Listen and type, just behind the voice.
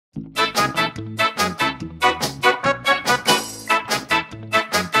Good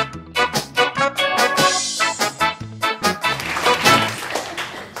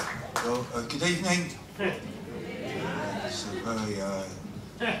evening. It's a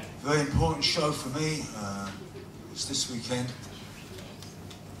very important show for me. It's this weekend.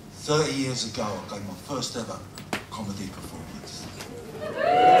 30 years ago, I gave my first ever comedy performance.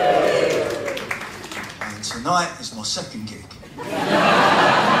 And tonight is my second gig.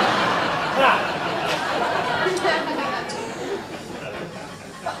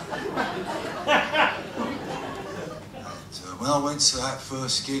 When I went to that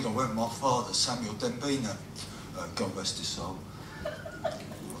first gig, I went with my father, Ivor Dembina, God rest his soul. I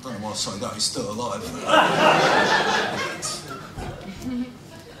don't know why I say that, he's still alive.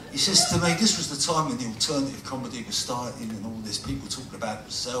 He says to me, this was the time when the alternative comedy was starting and all this, people talking about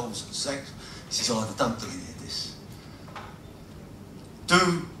themselves and sex. He says, oh, don't do any of this.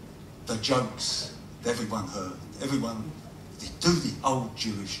 Do the jokes that everyone heard. Do the old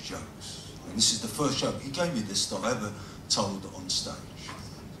Jewish jokes. And this is the first joke. He gave me this that I ever told on stage.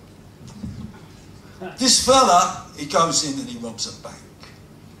 This fella, he goes in and he robs a bank.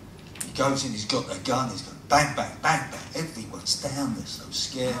 He goes in, he's got a gun, he's going bang, bang, bang, bang. Everyone's down there, so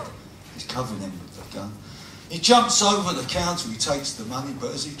scared. He's covering him with the gun. He jumps over the counter, he takes the money,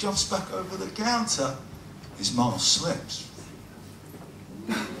 but as he jumps back over the counter, his mask slips.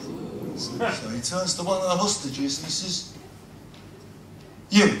 So he turns to one of the hostages and he says,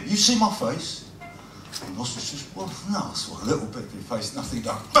 you see my face? And the hostage says, well, no, I saw a little bit of your face, nothing.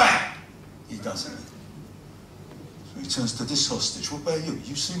 Go, bang! He does it. So he turns to this hostage, what about you?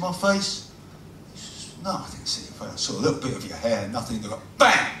 You see my face? He says, no, I didn't see your face. I saw a little bit of your hair, nothing. They go,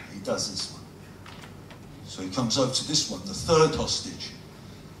 bang! He does this one. So he comes over to this one, the third hostage,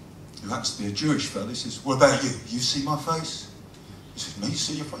 who happens to be a Jewish fellow. He says, what about you? You see my face? He says, me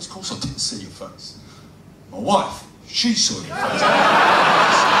see your face? Of course I didn't see your face. My wife, she saw your face.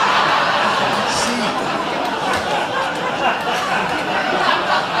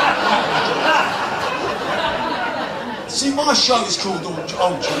 See, my show is called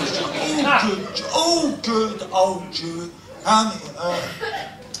Old Jewish. All good old Jewish.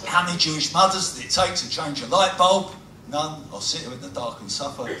 How many Jewish mothers did it take to change a light bulb? None. I'll sit here in the dark and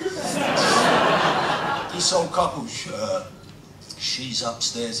suffer. This old couple, she's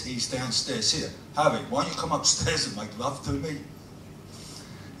upstairs, he's downstairs. Here, Harry, why don't you come upstairs and make love to me?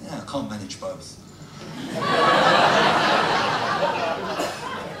 Yeah, I can't manage both.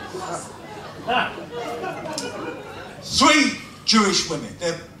 3 Jewish women,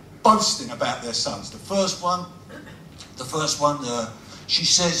 they're boasting about their sons. The first one, she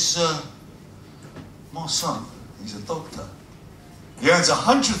says, my son, he's a doctor. He earns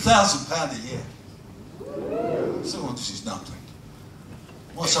 £100,000 a year. So this is nothing.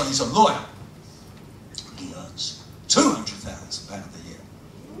 My son, he's a lawyer. He earns £200,000 a year.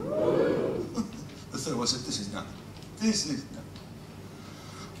 The third one said, this is nothing. This is nothing.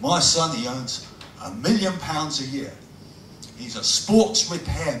 My son, he earns £1 million a year. He's a sports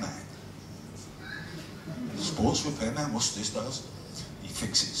repairman. Sports repairman, what's this does? He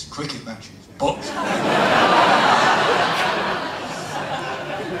fixes cricket matches, boxing.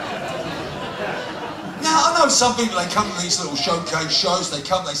 Now, I know some people, they come to these little showcase shows, they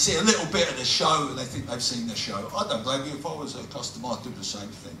see a little bit of the show and they think they've seen the show. I don't blame you. If I was a customer, I'd do the same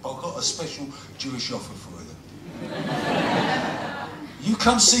thing. But I've got a special Jewish offer for you. You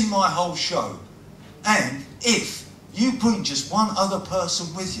come see my whole show, and if you bring just one other person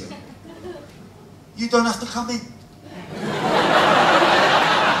with you, you don't have to come in.